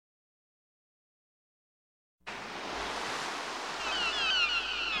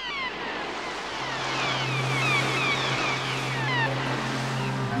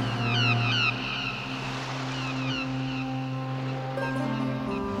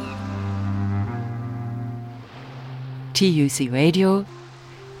TUC Radio,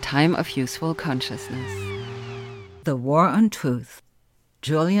 Time of Useful Consciousness. The War on Truth,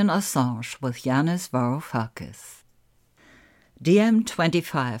 Julian Assange with Yanis Varoufakis.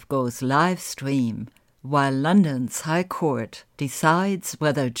 DM25 goes live stream while London's High Court decides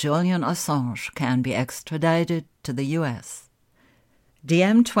whether Julian Assange can be extradited to the US.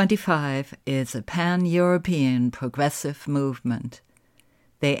 DM25 is a pan-European progressive movement.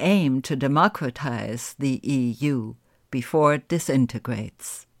 They aim to democratize the EU before it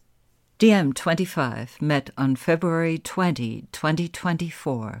disintegrates. DM25 met on February 20,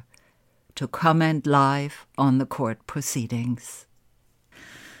 2024, to comment live on the court proceedings.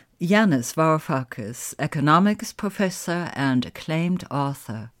 Yanis Varoufakis, economics professor and acclaimed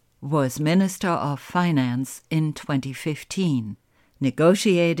author, was Minister of Finance in 2015,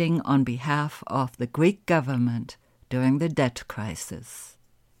 negotiating on behalf of the Greek government during the debt crisis.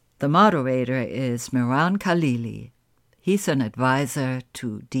 The moderator is Miran Khalili. He's an advisor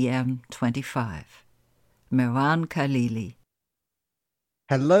to DM25. Miran Khalili.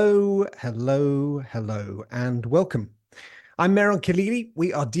 Hello, and welcome. I'm Miran Khalili.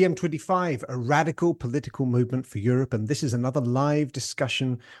 We are DM25, a radical political movement for Europe, and this is another live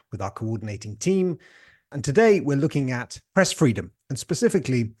discussion with our coordinating team. And today we're looking at press freedom, and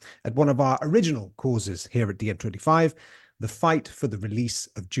specifically at one of our original causes here at DM25, the fight for the release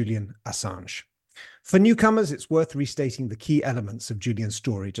of Julian Assange. For newcomers, it's worth restating the key elements of Julian's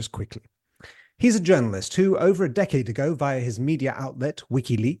story just quickly. He's a journalist who, over a decade ago, via his media outlet,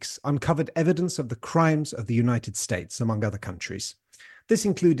 WikiLeaks, uncovered evidence of the crimes of the United States, among other countries. This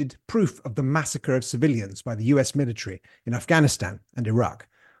included proof of the massacre of civilians by the US military in Afghanistan and Iraq,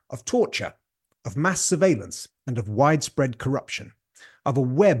 of torture, of mass surveillance, and of widespread corruption, of a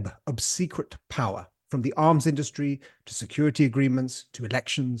web of secret power, from the arms industry to security agreements to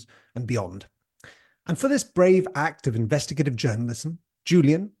elections and beyond. And for this brave act of investigative journalism,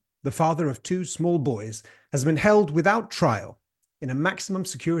 Julian, the father of two small boys, has been held without trial in a maximum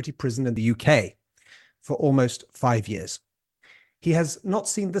security prison in the UK for almost 5 years. He has not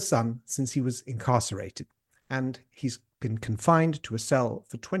seen the sun since he was incarcerated, and he's been confined to a cell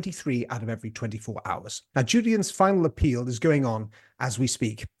for 23 out of every 24 hours. Now, Julian's final appeal is going on as we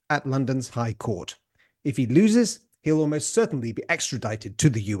speak at London's High Court. If he loses, he'll almost certainly be extradited to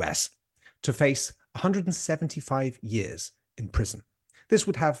the US to face 175 years in prison. This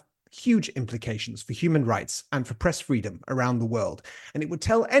would have huge implications for human rights and for press freedom around the world, and it would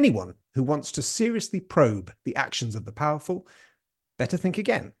tell anyone who wants to seriously probe the actions of the powerful, better think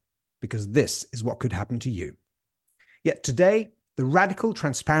again, because this is what could happen to you. Yet today, the radical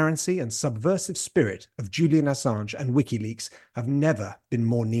transparency and subversive spirit of Julian Assange and WikiLeaks have never been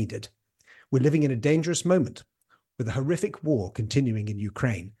more needed. We're living in a dangerous moment, with a horrific war continuing in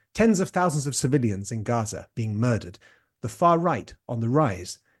Ukraine, tens of thousands of civilians in Gaza being murdered, the far right on the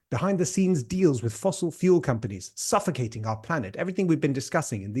rise, behind-the-scenes deals with fossil fuel companies suffocating our planet, everything we've been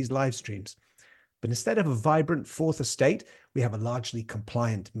discussing in these live streams. But instead of a vibrant fourth estate, we have a largely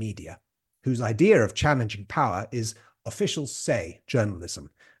compliant media, whose idea of challenging power is officials say journalism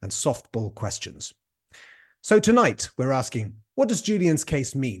and softball questions. So tonight, we're asking, what does Julian's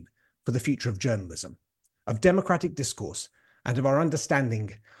case mean for the future of journalism, of democratic discourse, and of our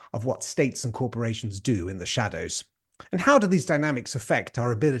understanding of what states and corporations do in the shadows? And how do these dynamics affect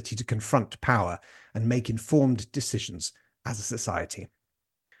our ability to confront power and make informed decisions as a society?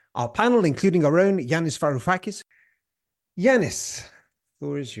 Our panel, including our own Yanis Varoufakis. Yanis, the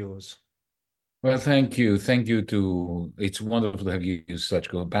floor is yours. Well, thank you. Thank you it's wonderful to have you,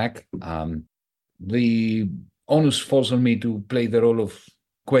 Sachko, back. The onus falls on me to play the role of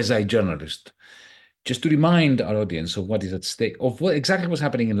quasi-journalist, just to remind our audience of what is at stake, of what exactly was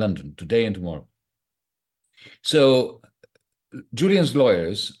happening in London today and tomorrow. So Julian's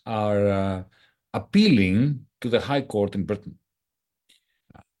lawyers are appealing to the High Court in Britain.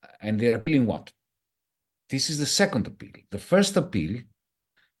 And they're appealing what? This is the second appeal. The first appeal,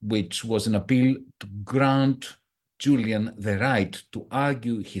 which was an appeal to grant Julian the right to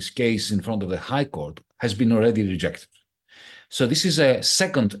argue his case in front of the High Court, has been already rejected. So this is a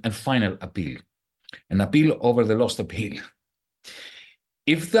second and final appeal, an appeal over the lost appeal.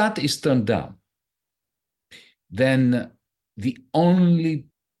 If that is turned down, then the only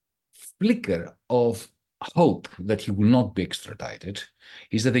flicker of hope that he will not be extradited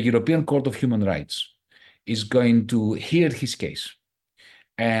is that the European Court of Human Rights is going to hear his case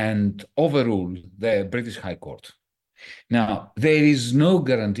and overrule the British High Court. Now, there is no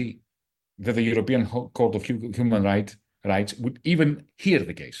guarantee that the European Court of Human Rights would even hear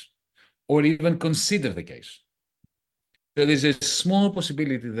the case or even consider the case. So there's a small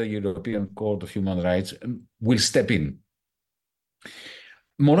possibility the European Court of Human Rights will step in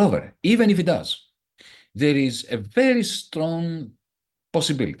Moreover, even if it does, there is a very strong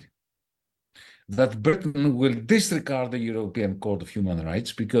possibility that Britain will disregard the European Court of Human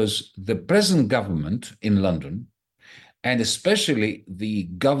Rights because the present government in London, and especially the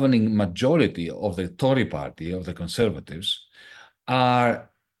governing majority of the Tory party, of the Conservatives, are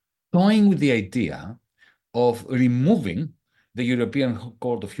toying with the idea of removing the European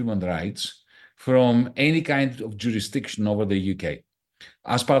Court of Human Rights from any kind of jurisdiction over the UK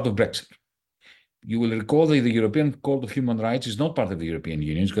as part of Brexit. You will recall that the European Court of Human Rights is not part of the European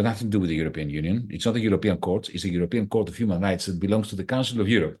Union. It's got nothing to do with the European Union. It's not a European court. It's a European Court of Human Rights that belongs to the Council of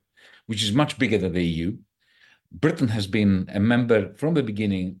Europe, which is much bigger than the EU. Britain has been a member from the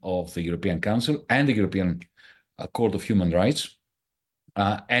beginning of the European Council and the European Court of Human Rights,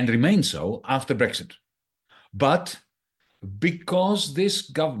 and remains so after Brexit. But because this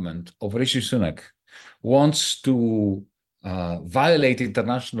government of Rishi Sunak wants to violate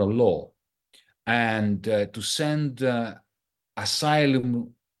international law and to send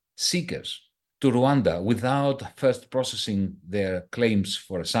asylum seekers to Rwanda without first processing their claims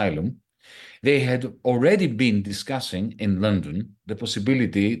for asylum, they had already been discussing in London the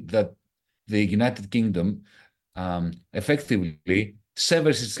possibility that the United Kingdom effectively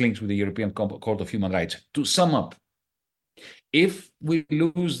severs its links with the European Court of Human Rights. To sum up, if we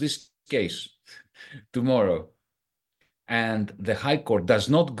lose this case tomorrow and the High Court does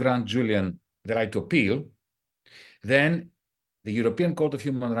not grant Julian the right to appeal, then the European Court of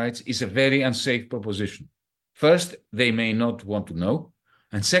Human Rights is a very unsafe proposition. First, they may not want to know.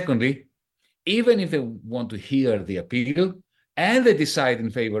 And secondly, even if they want to hear the appeal and they decide in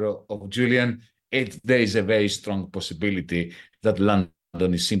favor of Julian, there is a very strong possibility that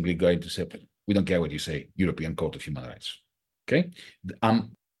London is simply going to say, we don't care what you say, European Court of Human Rights. Okay?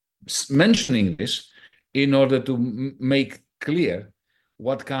 I'm mentioning this in order to make clear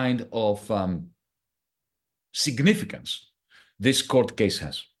what kind of significance this court case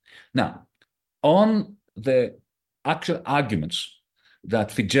has. Now, on the actual arguments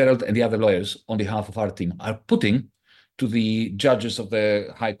that Fitzgerald and the other lawyers on behalf of our team are putting to the judges of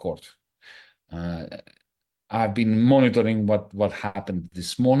the High Court, I've been monitoring what happened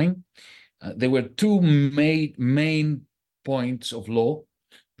this morning. There were two main points of law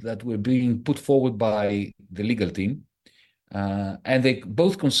that were being put forward by the legal team, and they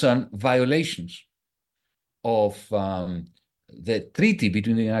both concern violations of the treaty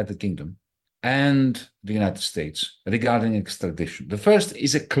between the United Kingdom and the United States regarding extradition. The first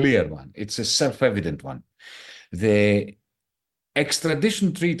is a clear one. It's a self-evident one. The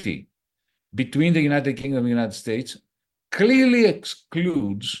extradition treaty between the United Kingdom and the United States clearly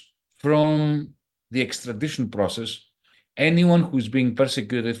excludes from the extradition process anyone who's being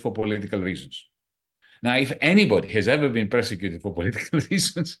persecuted for political reasons. Now, if anybody has ever been persecuted for political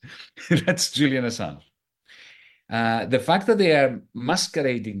reasons, that's Julian Assange. The fact that they are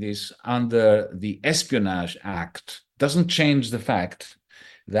masquerading this under the Espionage Act doesn't change the fact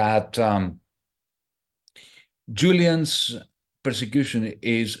that Julian's persecution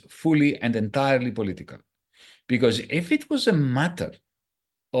is fully and entirely political. Because if it was a matter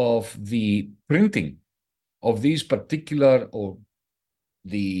of the printing of these particular, or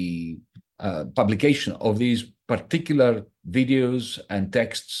the publication of these particular videos and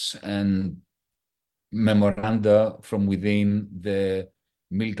texts and memoranda from within the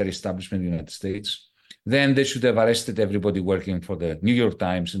military establishment in the United States, then they should have arrested everybody working for the New York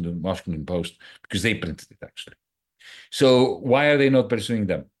Times and the Washington Post, because they printed it actually. So why are they not pursuing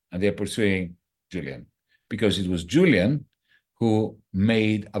them? And they're pursuing Julian, because it was Julian who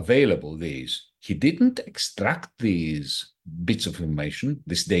made available these. He didn't extract these bits of information,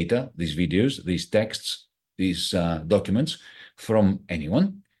 this data, these videos, these texts, these documents from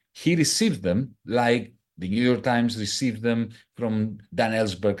anyone. He received them like the New York Times received them from Dan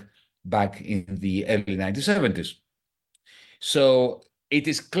Ellsberg back in the early 1970s. So it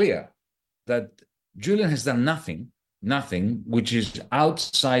is clear that Julian has done nothing which is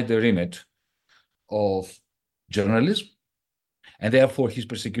outside the remit of journalism, and therefore his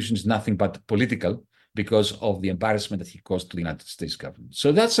persecution is nothing but political because of the embarrassment that he caused to the United States government.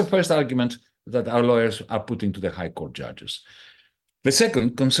 So that's the first argument that our lawyers are putting to the High Court judges. The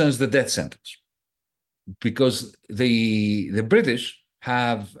second concerns the death sentence, because the British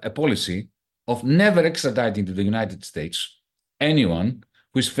have a policy of never extraditing to the United States anyone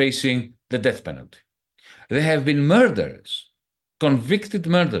who is facing the death penalty. There have been murderers, convicted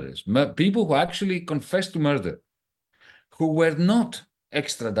murderers, people who actually confessed to murder, who were not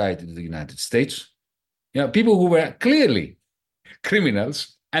extradited to the United States. People who were clearly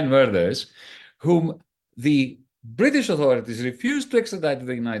criminals and murderers, whom the British authorities refused to extradite to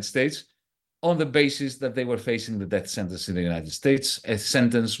the United States on the basis that they were facing the death sentence in the United States, a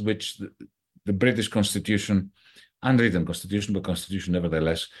sentence which the British Constitution, unwritten Constitution, but Constitution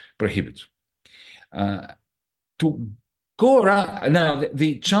nevertheless, prohibits. To go around, now,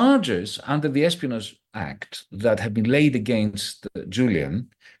 the charges under the Espionage Act that have been laid against Julian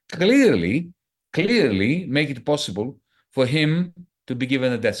clearly make it possible for him to be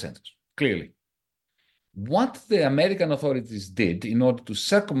given a death sentence, clearly. What the American authorities did in order to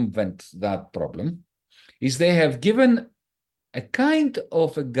circumvent that problem is they have given a kind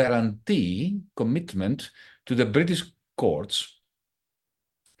of a guarantee, commitment to the British courts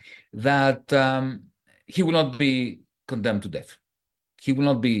that he will not be condemned to death. He will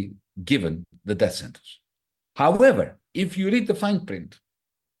not be given the death sentence. However, if you read the fine print,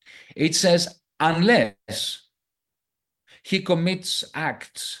 it says unless he commits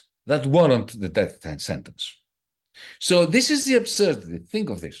acts that warrant the death sentence. So this is the absurdity. Think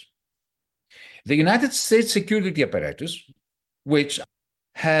of this. The United States security apparatus, which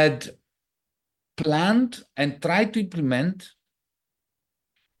had planned and tried to implement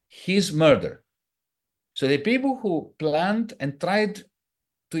his murder. So the people who planned and tried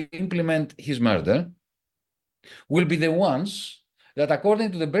to implement his murder will be the ones that,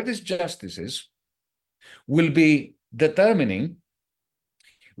 according to the British justices, will be determining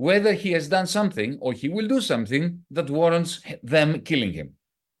whether he has done something or he will do something that warrants them killing him.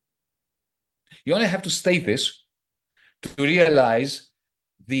 You only have to state this to realize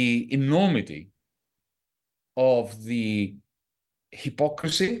the enormity of the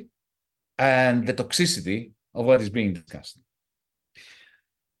hypocrisy and the toxicity of what is being discussed.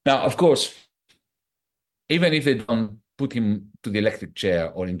 Now, of course, even if they don't put him to the electric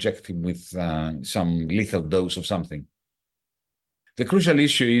chair or inject him with some lethal dose of something, the crucial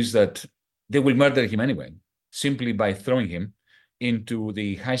issue is that they will murder him anyway, simply by throwing him into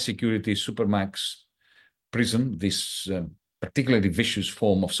the high-security Supermax prison, this particularly vicious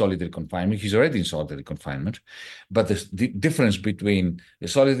form of solitary confinement. He's already in solitary confinement, but the difference between the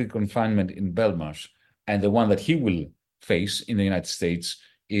solitary confinement in Belmarsh and the one that he will face in the United States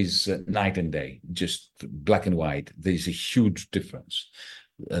is night and day, just black and white. There's a huge difference.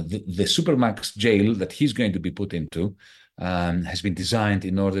 The Supermax jail that he's going to be put into has been designed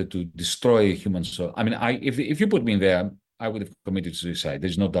in order to destroy human soul. I mean, if you put me in there, I would have committed suicide.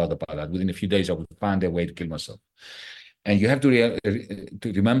 There's no doubt about that. Within a few days, I would find a way to kill myself. And you have to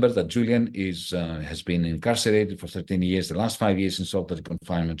remember that Julian has been incarcerated for 13 years, the last 5 years in solitary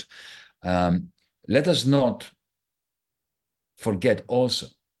confinement. Let us not forget also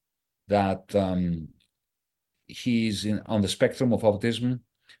that he's on the spectrum of autism,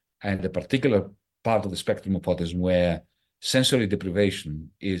 and a particular part of the spectrum of autism where sensory deprivation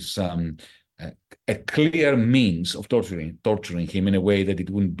is a clear means of torturing him in a way that it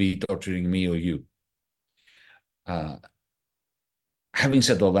wouldn't be torturing me or you. Having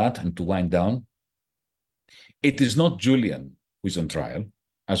said all that, and to wind down, it is not Julian who is on trial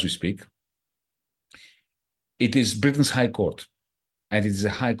as we speak. It is Britain's High Court, and it is the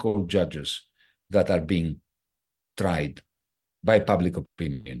High Court judges that are being tried by public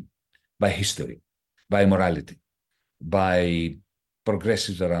opinion, by history, by morality, by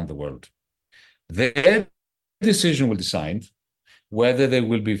progressives around the world. Their decision will decide whether they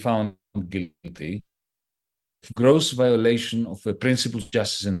will be found guilty of gross violation of the principles of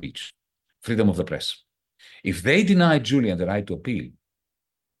justice and speech, freedom of the press. If they deny Julian the right to appeal,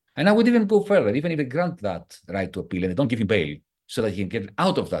 and I would even go further, even if they grant that right to appeal and they don't give him bail so that he can get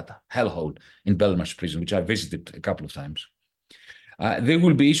out of that hellhole in Belmarsh prison, which I visited a couple of times, they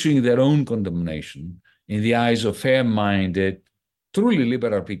will be issuing their own condemnation in the eyes of fair-minded, truly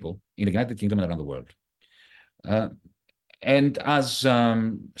liberal people in the United Kingdom and around the world. And as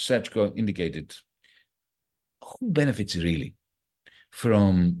Sergio indicated, who benefits really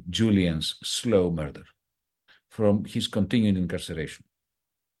from Julian's slow murder, from his continued incarceration?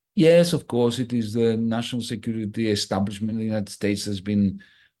 Yes, of course, it is the national security establishment in the United States has been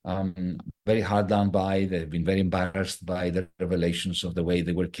very hard done by. They've been very embarrassed by the revelations of the way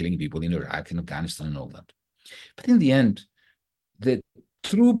they were killing people in Iraq and Afghanistan and all that. But in the end, the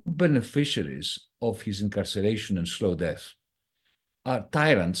true beneficiaries of his incarceration and slow death are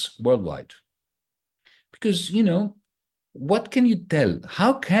tyrants worldwide. Because, what can you tell?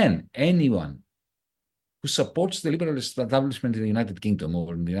 How can anyone who supports the liberal establishment in the United Kingdom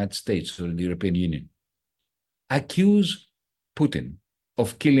or in the United States or in the European Union accuse Putin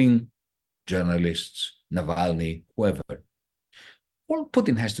of killing journalists, Navalny, whoever? All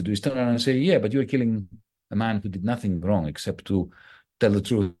Putin has to do is turn around and say, yeah, but you're killing a man who did nothing wrong except to tell the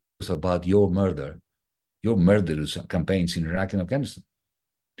truth about your murder your murderous campaigns in Iraq and Afghanistan.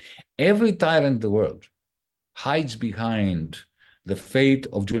 Every tyrant in the world hides behind the fate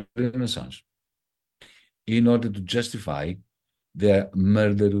of Julian Assange in order to justify their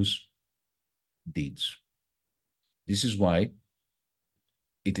murderous deeds. This is why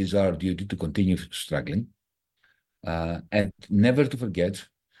it is our duty to continue struggling and never to forget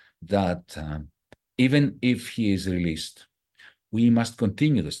that even if he is released, we must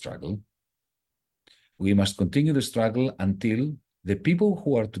continue the struggle. We must continue the struggle until the people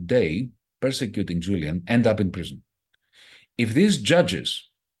who are today persecuting Julian end up in prison. If these judges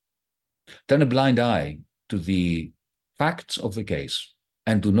turn a blind eye to the facts of the case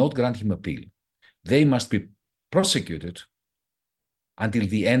and do not grant him appeal, they must be prosecuted until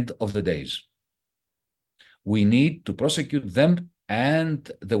the end of the days. We need to prosecute them and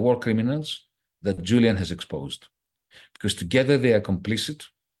the war criminals that Julian has exposed, because together they are complicit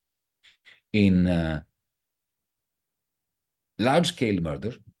in large-scale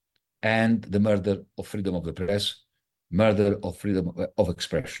murder and the murder of freedom of the press, murder of freedom of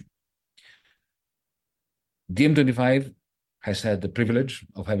expression. DiEM25 has had the privilege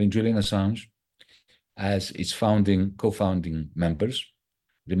of having Julian Assange as its co-founding members.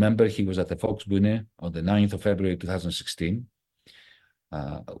 Remember, he was at the Volksbühne on the 9th of February 2016.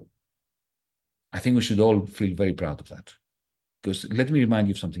 I think we should all feel very proud of that. Because let me remind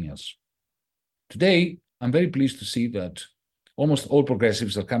you of something else. Today, I'm very pleased to see that almost all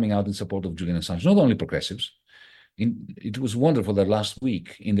progressives are coming out in support of Julian Assange. Not only progressives. It was wonderful that last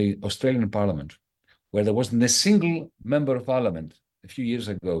week in the Australian Parliament, where there wasn't a single member of Parliament a few years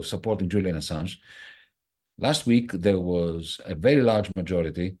ago supporting Julian Assange, last week there was a very large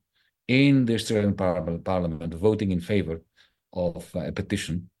majority in the Australian Parliament voting in favor of a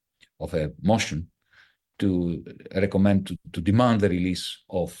petition, of a motion to recommend, to demand the release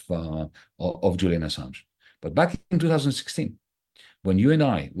of Julian Assange. But back in 2016, when you and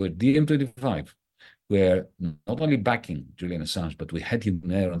I were DiEM25, were not only backing Julian Assange, but we had him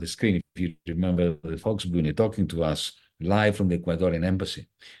there on the screen, if you remember the Volksbühne, talking to us live from the Ecuadorian embassy.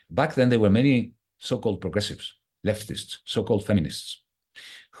 Back then, there were many so-called progressives, leftists, so-called feminists,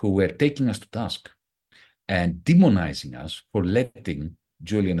 who were taking us to task and demonizing us for letting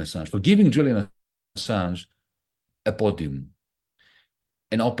Julian Assange, for giving Julian Assange a podium,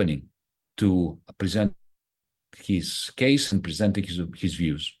 an opening to present his case and presenting his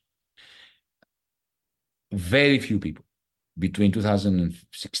views. Very few people between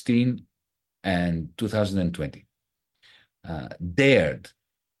 2016 and 2020 dared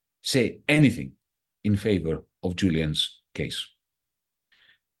say anything in favor of Julian's case.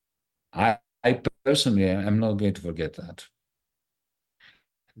 I personally am not going to forget that.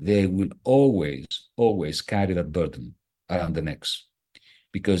 They will always carry that burden around their necks,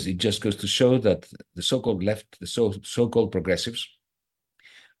 because it just goes to show that the so-called left, the so-called progressives,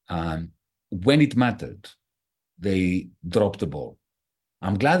 when it mattered, they dropped the ball.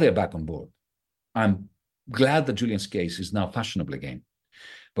 I'm glad they're back on board. I'm glad that Julian's case is now fashionable again.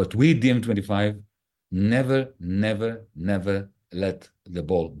 But we, DiEM25, never let the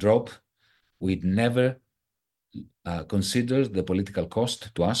ball drop. We'd never consider the political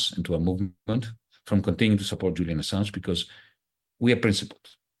cost to us and to our movement from continuing to support Julian Assange, because we are principled.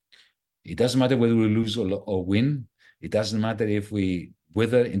 It doesn't matter whether we lose or win. It doesn't matter if we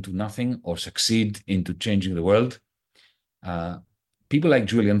wither into nothing or succeed into changing the world. People like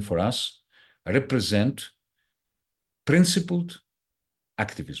Julian, for us, represent principled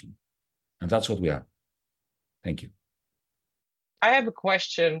activism. And that's what we are. Thank you. I have a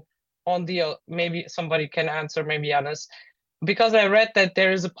question on the, maybe somebody can answer, maybe Yanis, because I read that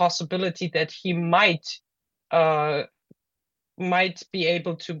there is a possibility that he might be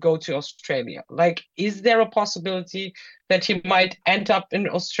able to go to Australia. Like, is there a possibility that he might end up in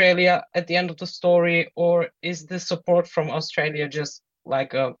Australia at the end of the story, or is the support from Australia just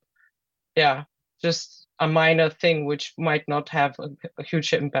like just a minor thing which might not have a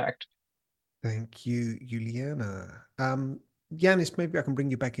huge impact? Thank you, Juliana. Yanis, maybe I can bring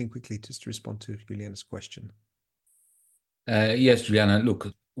you back in quickly just to respond to Juliana's question. Yes, Juliana,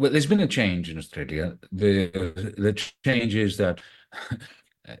 look, well, there's been a change in Australia. The change is that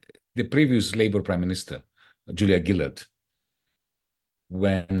the previous Labour Prime Minister, Julia Gillard,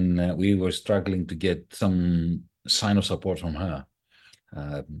 when we were struggling to get some sign of support from her,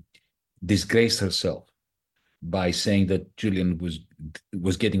 disgraced herself by saying that Julian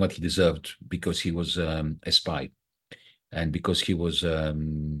was getting what he deserved because he was a spy and because he was,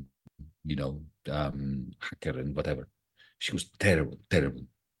 hacker and whatever. She was terrible.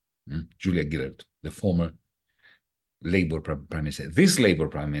 Julia Gillard, the former Labour Prime Minister. This Labour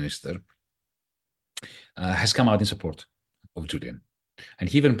Prime Minister has come out in support of Julian. And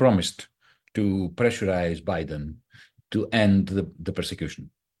he even promised to pressurize Biden to end the persecution.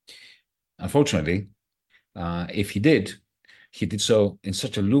 Unfortunately, if he did so in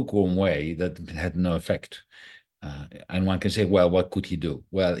such a lukewarm way that it had no effect. And one can say, well, what could he do?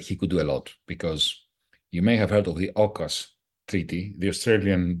 Well, he could do a lot, because you may have heard of the AUKUS Treaty, the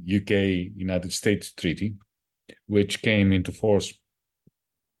Australian, UK, United States Treaty, which came into force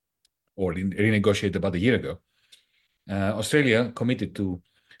or renegotiated about a year ago. Australia committed to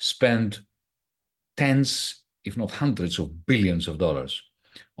spend tens, if not hundreds of billions of dollars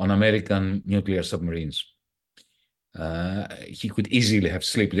on American nuclear submarines. He could easily have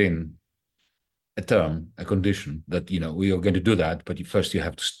slipped in a condition that, we are going to do that, but first you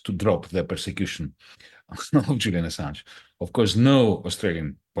have to drop the persecution of Julian Assange. Of course, no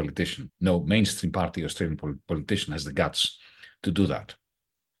Australian politician, no mainstream party Australian politician has the guts to do that.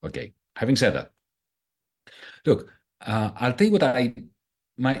 Okay, having said that, look, I'll tell you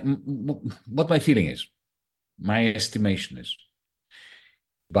what my feeling is, my estimation is.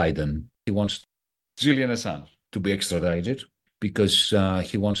 Biden, he wants Julian Assange to be extradited because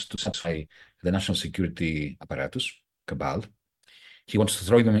he wants to satisfy the national security apparatus, cabal. He wants to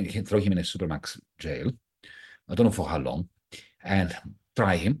throw him in a supermax jail. I don't know for how long, and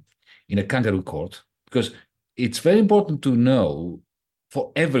try him in a kangaroo court, because it's very important to know,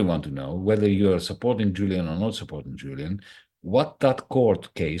 for everyone to know, whether you're supporting Julian or not supporting Julian, what that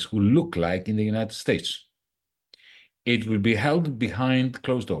court case will look like in the United States. It will be held behind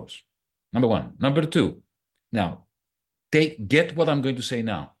closed doors, number one. Number two, now, get what I'm going to say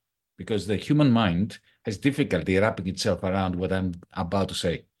now, because the human mind has difficulty wrapping itself around what I'm about to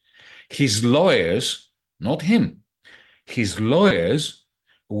say. His lawyers, not him, his lawyers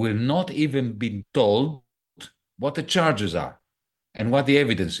will not even be told what the charges are and what the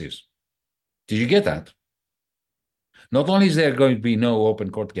evidence is. Did you get that? Not only is there going to be no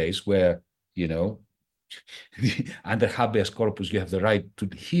open court case where, under habeas corpus, you have the right to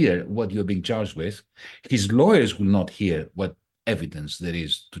hear what you're being charged with. His lawyers will not hear what evidence there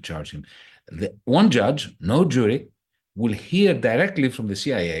is to charge him. One judge, no jury, will hear directly from the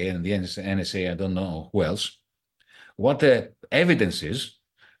CIA and the NSA, I don't know who else, what the evidence is,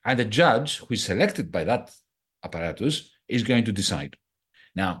 and the judge who is selected by that apparatus is going to decide.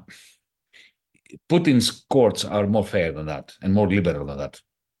 Now, Putin's courts are more fair than that and more liberal than that.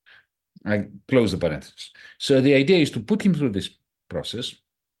 I close the parenthesis. So the idea is to put him through this process,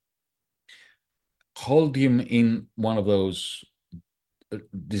 hold him in one of those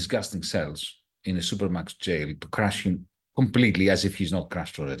disgusting cells in a supermax jail, to crash him completely as if he's not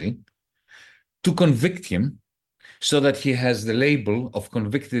crashed already, to convict him so that he has the label of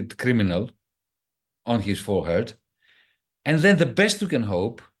convicted criminal on his forehead. And then the best we can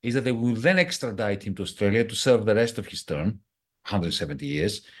hope is that they will then extradite him to Australia to serve the rest of his term, 170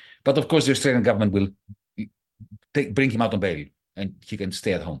 years. But of course, the Australian government will bring him out on bail and he can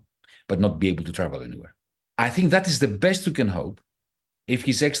stay at home, but not be able to travel anywhere. I think that is the best we can hope if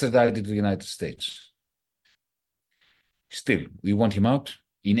he's extradited to the United States. Still, we want him out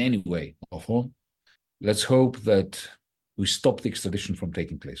in any way or form. Let's hope that we stop the extradition from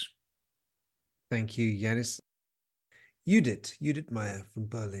taking place. Thank you, Yanis. Judith Meyer from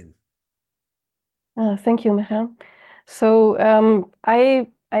Berlin. Thank you, Michael. So I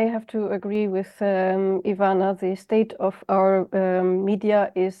have to agree with Ivana. The state of our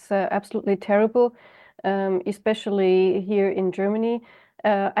media is absolutely terrible, especially here in Germany.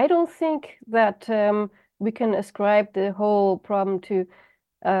 I don't think that we can ascribe the whole problem to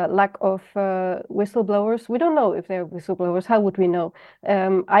lack of whistleblowers. We don't know if they're whistleblowers. How would we know?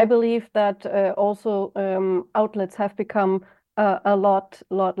 I believe that also outlets have become a lot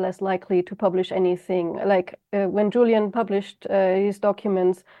less likely to publish anything. Like when Julian published his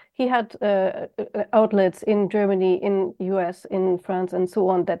documents, he had outlets in Germany, in US, in France, and so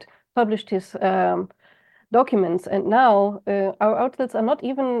on that published his documents. And now our outlets are not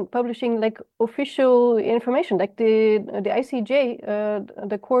even publishing like official information, like the ICJ,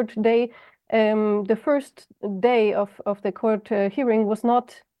 the court day, the first day of the court hearing was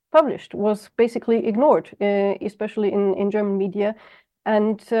not published, was basically ignored, especially in German media.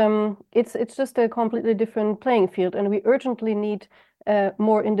 And it's just a completely different playing field. And we urgently need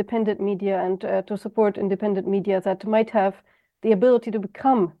more independent media and to support independent media that might have the ability to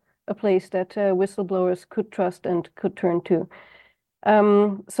become a place that whistleblowers could trust and could turn to.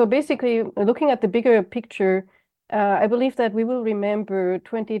 So basically, looking at the bigger picture, I believe that we will remember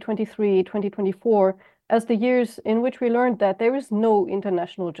 2023, 2024 as the years in which we learned that there is no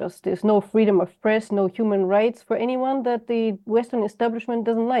international justice, no freedom of press, no human rights for anyone that the Western establishment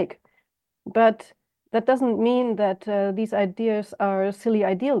doesn't like. But that doesn't mean that these ideas are silly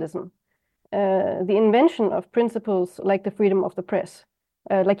idealism. The invention of principles like the freedom of the press,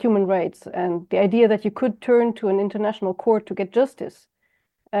 like human rights, and the idea that you could turn to an international court to get justice,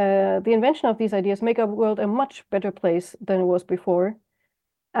 the invention of these ideas make our world a much better place than it was before.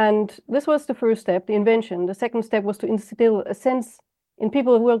 And this was the first step, the invention. The second step was to instill a sense in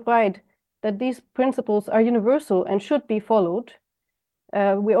people worldwide that these principles are universal and should be followed.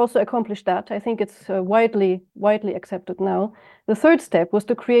 We also accomplished that. I think it's widely accepted now. The third step was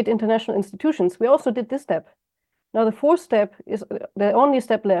to create international institutions. We also did this step. Now the fourth step is the only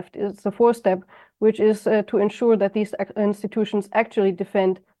step left, is the fourth step, which is to ensure that these institutions actually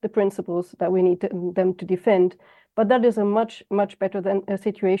defend the principles that we need them to defend. But that is a much better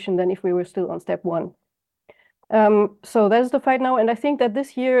situation than if we were still on step one. So that's the fight now. And I think that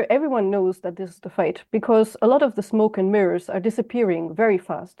this year, everyone knows that this is the fight, because a lot of the smoke and mirrors are disappearing very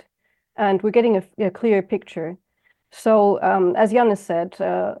fast. And we're getting a clear picture. So as Jannis said,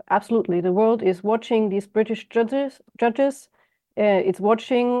 absolutely, the world is watching these British judges. It's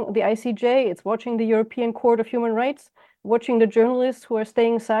watching the ICJ. It's watching the European Court of Human Rights, watching the journalists who are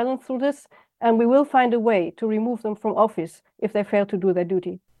staying silent through this. And we will find a way to remove them from office if they fail to do their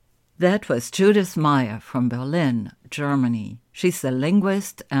duty. That was Judith Meyer from Berlin, Germany. She's a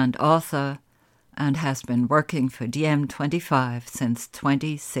linguist and author and has been working for DiEM25 since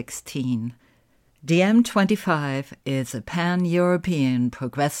 2016. DiEM25 is a pan-European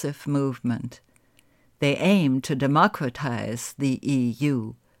progressive movement. They aim to democratize the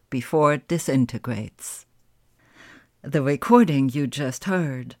EU before it disintegrates. The recording you just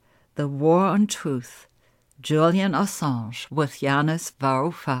heard, The War on Truth, Julian Assange with Yanis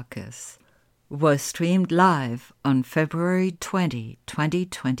Varoufakis, was streamed live on February 20,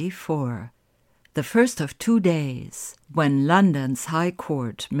 2024, the first of 2 days when London's High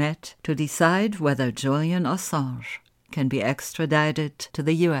Court met to decide whether Julian Assange can be extradited to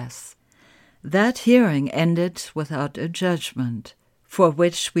the US. That hearing ended without a judgment, for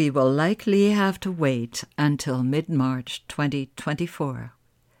which we will likely have to wait until mid-March 2024.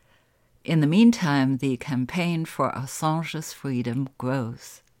 In the meantime, the campaign for Assange's freedom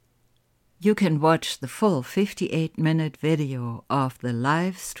grows. You can watch the full 58-minute video of the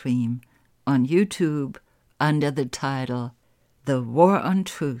live stream on YouTube under the title The War on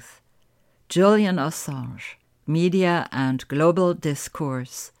Truth, Julian Assange, Media and Global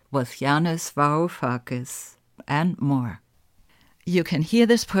Discourse with Yanis Varoufakis, and more. You can hear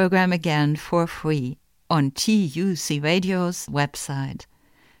this program again for free on TUC Radio's website,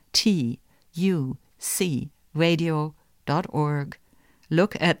 tucradio.org.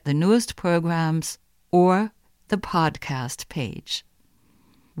 Look at the newest programs or the podcast page.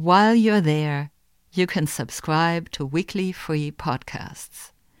 While you're there, you can subscribe to weekly free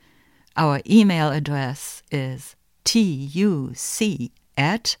podcasts. Our email address is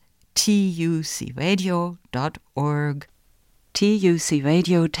tuc@tucradio.org. TUC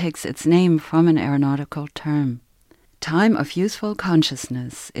Radio takes its name from an aeronautical term. Time of useful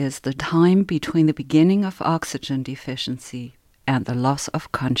consciousness is the time between the beginning of oxygen deficiency and the loss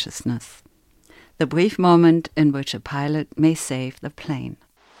of consciousness, the brief moment in which a pilot may save the plane.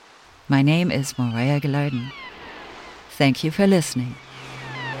 My name is Morea Gelarden. Thank you for listening.